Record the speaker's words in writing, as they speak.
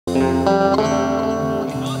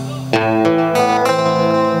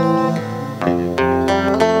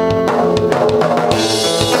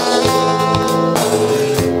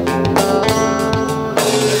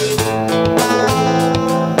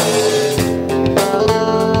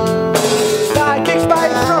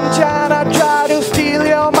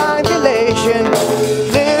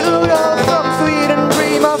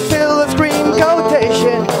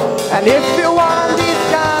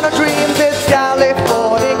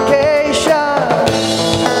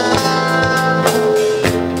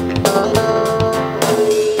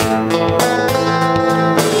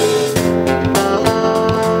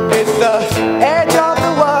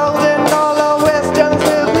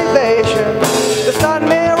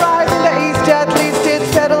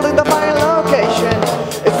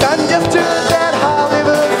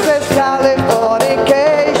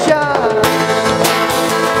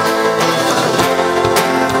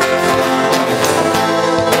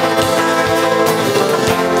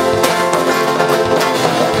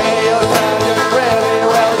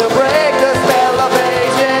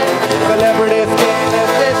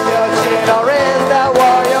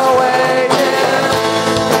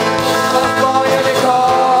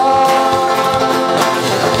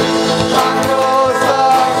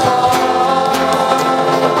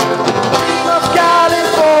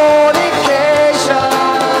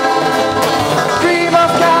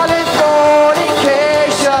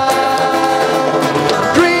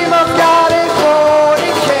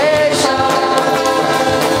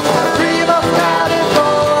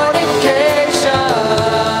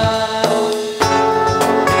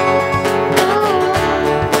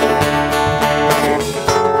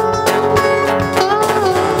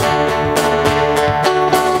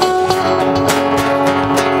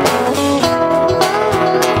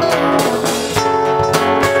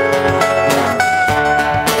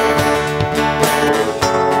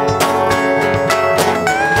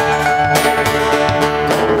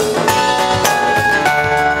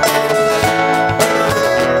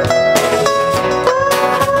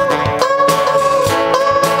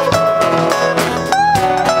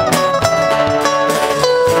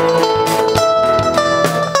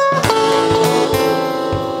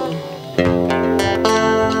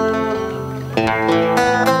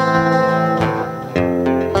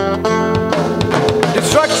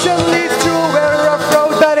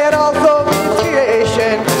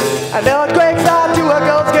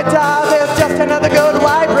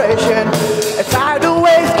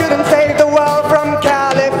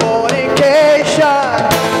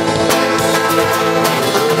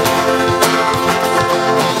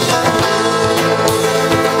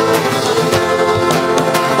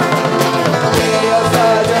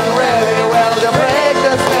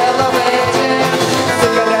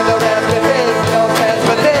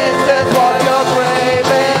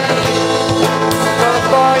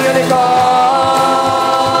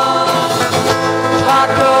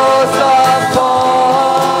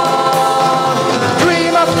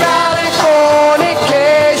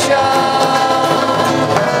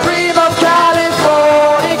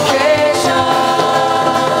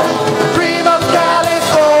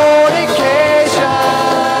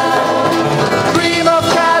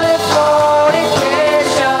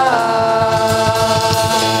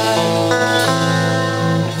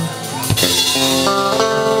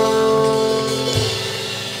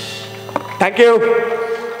Thank you.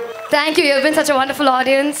 Thank you. You've been such a wonderful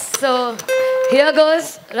audience. So here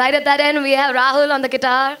goes. Right at that end, we have Rahul on the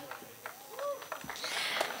guitar.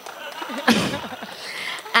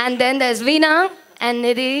 And then there's Veena and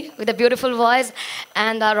Nidhi with a beautiful voice,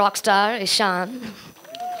 and our rock star, Ishan.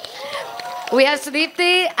 We have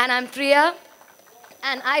Sudipti, and I'm Priya.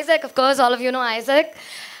 And Isaac, of course, all of you know Isaac.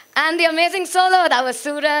 And the amazing solo, that was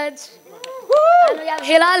Suraj. And we have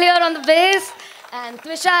Hilal here on the bass, and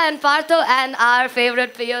Twisha and Partho, and our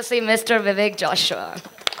favorite POC, Mr. Vivek Joshua.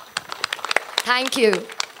 Thank you.